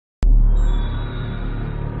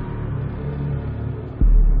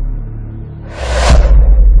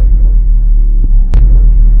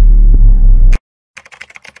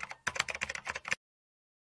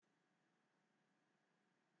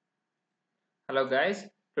Hello guys,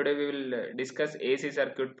 today we will discuss AC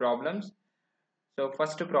circuit problems. So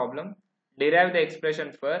first problem, derive the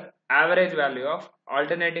expression for average value of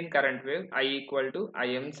alternating current wave I equal to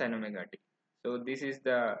Im sin omega t. So this is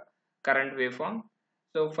the current waveform.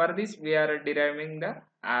 So for this we are deriving the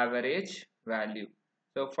average value.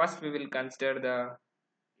 So first we will consider the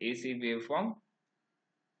AC waveform.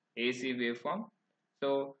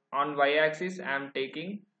 So on y-axis I am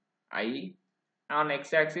taking I, on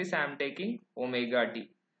x-axis I am taking omega t,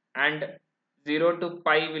 and 0 to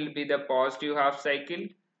pi will be the positive half cycle,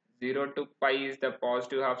 0 to pi is the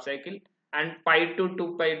positive half cycle, and pi to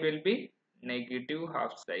 2 pi will be negative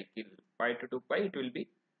half cycle. Pi to 2 pi it will be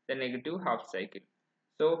the negative half cycle.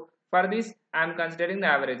 So for this I am considering the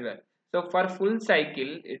average value. So for full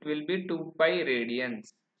cycle it will be 2 pi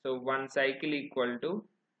radians. So one cycle equal to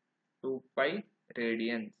 2 pi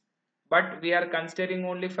radians. But we are considering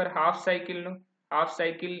only for half cycle, no? Half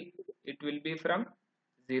cycle it will be from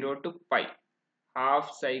 0 to pi.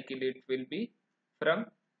 Half cycle it will be from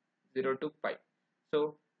 0 to pi.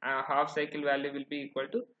 So half cycle value will be equal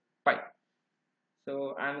to pi.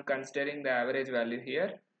 So I am considering the average value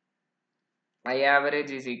here. I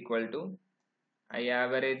average is equal to I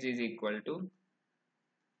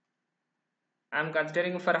am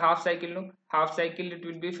considering for half cycle, no? Half cycle it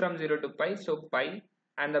will be from 0 to pi, so pi,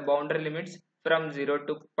 and the boundary limits from 0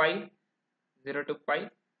 to pi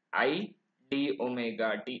I d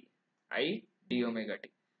omega t,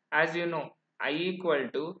 as you know, I equal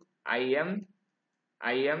to Im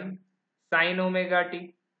sin omega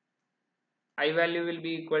t. I value will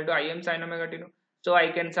be equal to Im sin omega t, no? So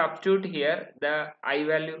I can substitute here the I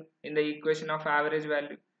value in the equation of average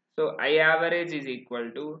value. So I average is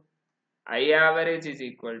equal to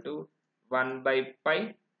 1 by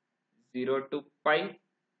pi 0 to pi,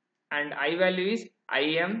 and I value is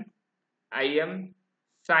Im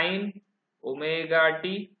sin omega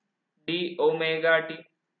t d omega t.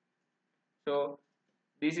 So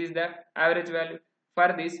this is the average value.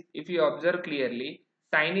 For this, if you observe clearly,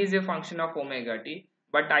 sin is a function of omega t,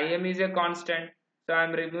 but Im is a constant. So I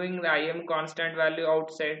am removing the Im constant value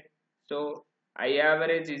outside. So I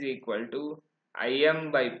average is equal to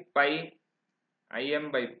Im by pi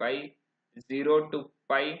 0 to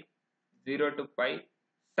pi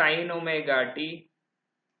sin omega t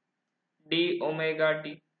d omega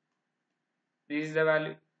t. This is the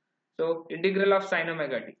value. So integral of sin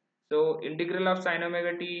omega t. So integral of sin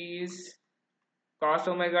omega t is cos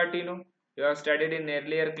omega t, no? You have studied in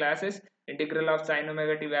earlier classes. Integral of sin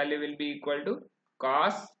omega t value will be equal to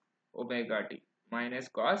cos omega t minus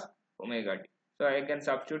cos omega t. So I can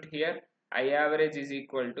substitute here. I average is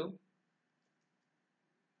equal to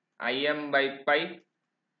Im by pi.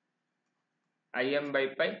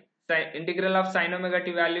 Sin integral of sin omega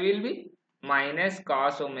t value will be minus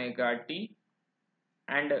cos omega t,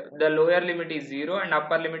 and the lower limit is 0 and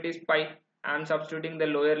upper limit is pi. I am substituting the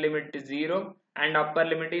lower limit is 0 and upper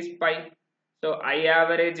limit is pi. So I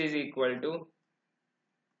average is equal to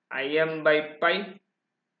Im by pi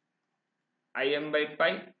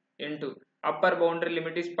into upper boundary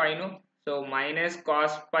limit is pi, no? So minus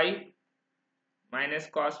cos pi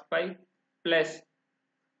plus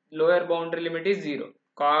lower boundary limit is 0,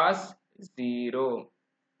 cos 0,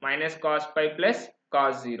 minus cos pi plus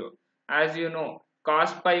cos 0. As you know,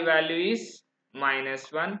 cos pi value is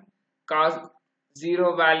minus 1, cos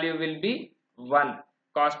 0 value will be 1.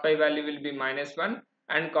 Cos pi value will be minus 1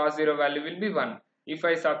 and cos 0 value will be 1. If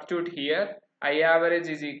I substitute here, I average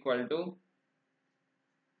is equal to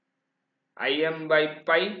Im by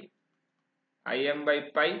pi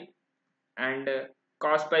and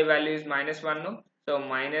cos pi value is minus 1, no? So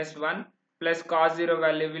minus 1 plus cos 0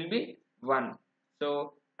 value will be 1.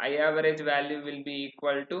 So I average value will be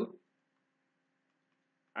equal to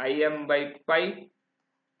Im by pi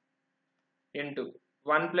into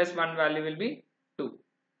 1 plus 1 value will be 2.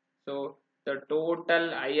 So the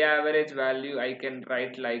total I average value I can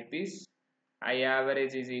write like this. I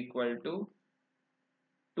average is equal to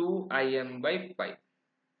 2 Im by pi.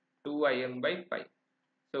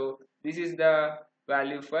 So this is the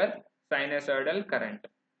value for sinusoidal current.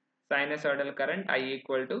 Sinusoidal current I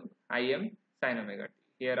equal to Im sin omega t.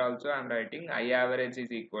 Here also I am writing I average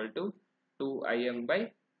is equal to 2 Im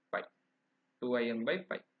by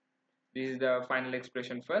pi. This is the final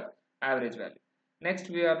expression for average value. Next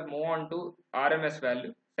we are move on to RMS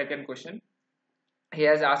value. Second question. He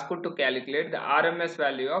has asked to calculate the RMS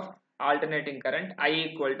value of alternating current I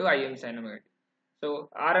equal to Im sin omega t. So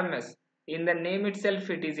RMS, in the name itself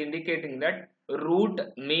it is indicating that root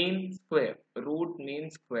mean square.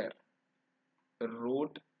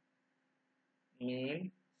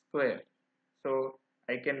 So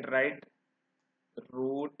I can write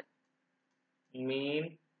root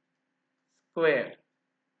mean square.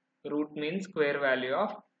 Root means square value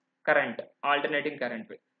of current, alternating current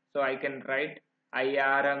way. So I can write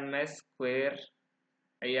IRMS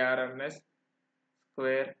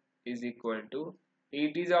square is equal to,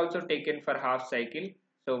 it is also taken for half cycle,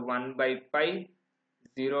 so 1 by pi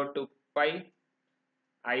 0 to pi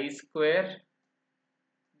I square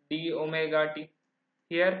d omega t.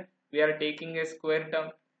 Here we are taking a square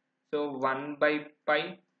term, so 1 by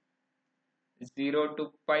pi 0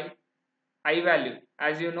 to pi I value,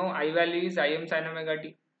 as you know, I value is Im sin omega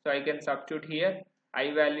t, so I can substitute here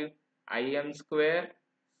I value Im square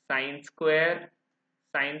sine square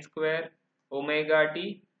omega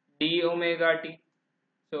t d omega t.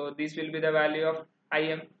 So this will be the value of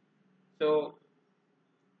Im. So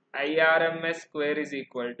IRMS square is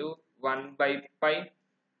equal to 1 by pi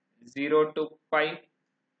 0 to pi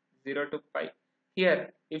 0 to pi.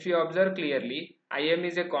 Here if you observe clearly, Im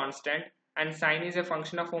is a constant and sine is a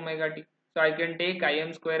function of omega t. So I can take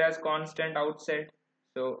Im square as constant outside.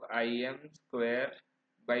 So Im square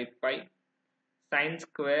by pi sine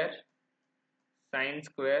square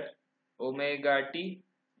omega t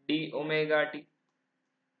d omega t.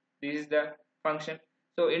 This is the function.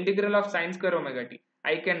 So integral of sine square omega t,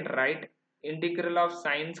 I can write integral of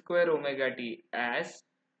sine square omega t as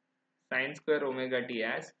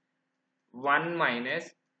 1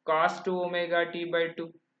 minus cos 2 omega t by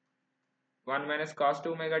 2. 1 minus cos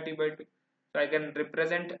 2 omega t by 2. So I can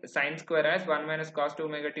represent sine square as 1 minus cos 2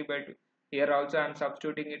 omega t by 2. Here also I am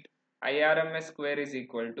substituting it. IRMS square is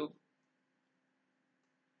equal to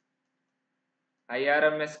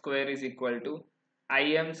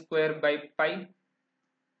Im square by pi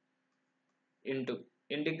into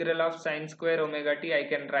integral of sine square omega t, I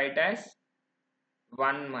can write as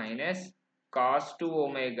 1 minus cos 2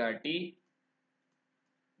 omega t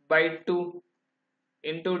by 2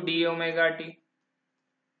 into d omega t.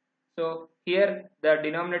 So here the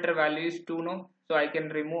denominator value is 2, no, so I can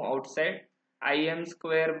remove outside Im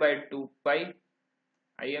square by 2 pi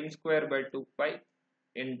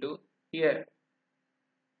into here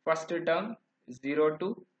first term 0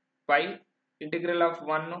 to pi integral of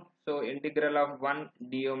 1, no, so integral of 1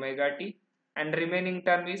 d omega t, and remaining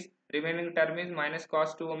term is minus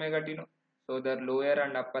cos 2 omega t, no, so the lower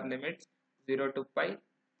and upper limits 0 to pi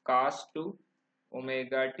cos 2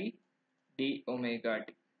 omega t d omega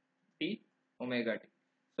t.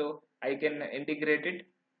 So I can integrate it.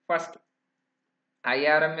 First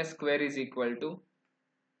IRMS square is equal to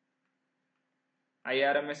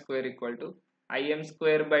Im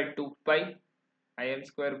square by 2 pi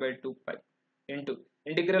into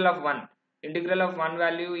integral of 1. Integral of 1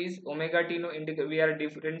 value is omega t, no, we are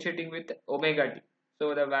differentiating with omega t,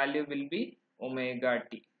 so the value will be omega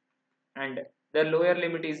t, and the lower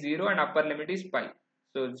limit is 0 and upper limit is pi,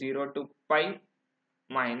 so 0 to pi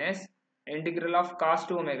minus integral of cos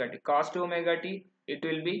 2 omega t. Cos 2 omega t, it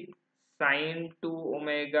will be sin 2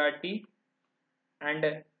 omega t,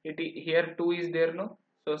 and here 2 is there, no,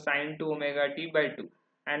 so sin 2 omega t by 2,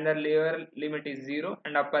 and the lower limit is 0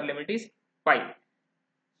 and upper limit is pi.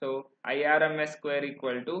 So IRMS square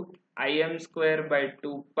equal to Im square by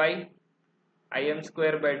 2 pi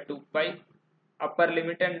upper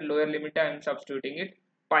limit and lower limit I am substituting it,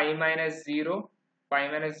 pi minus 0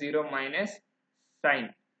 minus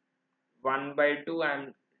sine 1 by 2 I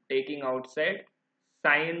am taking outside,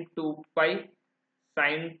 sine 2 pi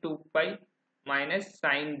minus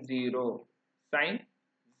sine 0.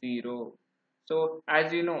 So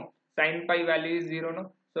as you know, sine pi value is 0,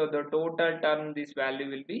 no, so the total term this value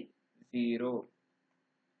will be 0.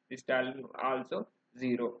 This term also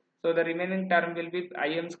 0. So the remaining term will be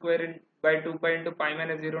Im square by 2 pi into pi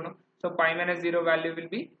minus 0, no, so pi minus 0 value will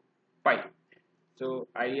be pi. So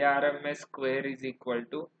IRMS square is equal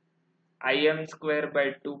to Im square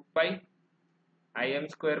by 2 pi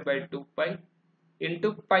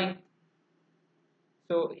into pi.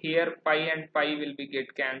 So here pi and pi will be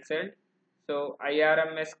get cancelled. So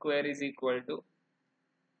IRMS square is equal to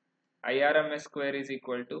Im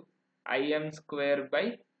square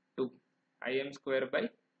by 2.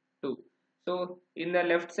 So in the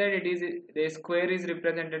left side it is the square is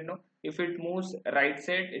represented, no, if it moves right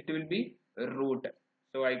side it will be root.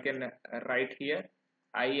 So I can write here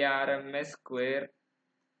IRMS square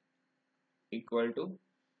equal to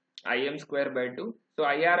Im square by 2. So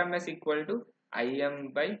IRMS equal to Im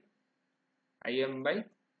by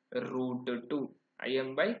root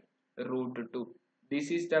 2. This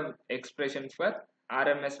is the expression for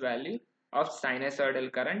RMS value of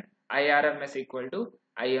sinusoidal current. IRMS equal to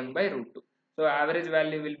Im by root 2. So average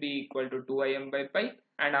value will be equal to 2 Im by pi,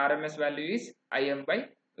 and RMS value is Im by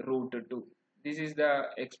root 2. this is the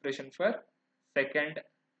expression for second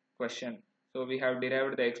question. So we have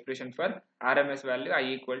derived the expression for RMS value I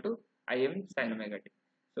equal to Im sin omega t.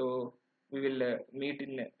 So we will meet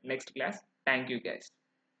in next class. Thank you guys.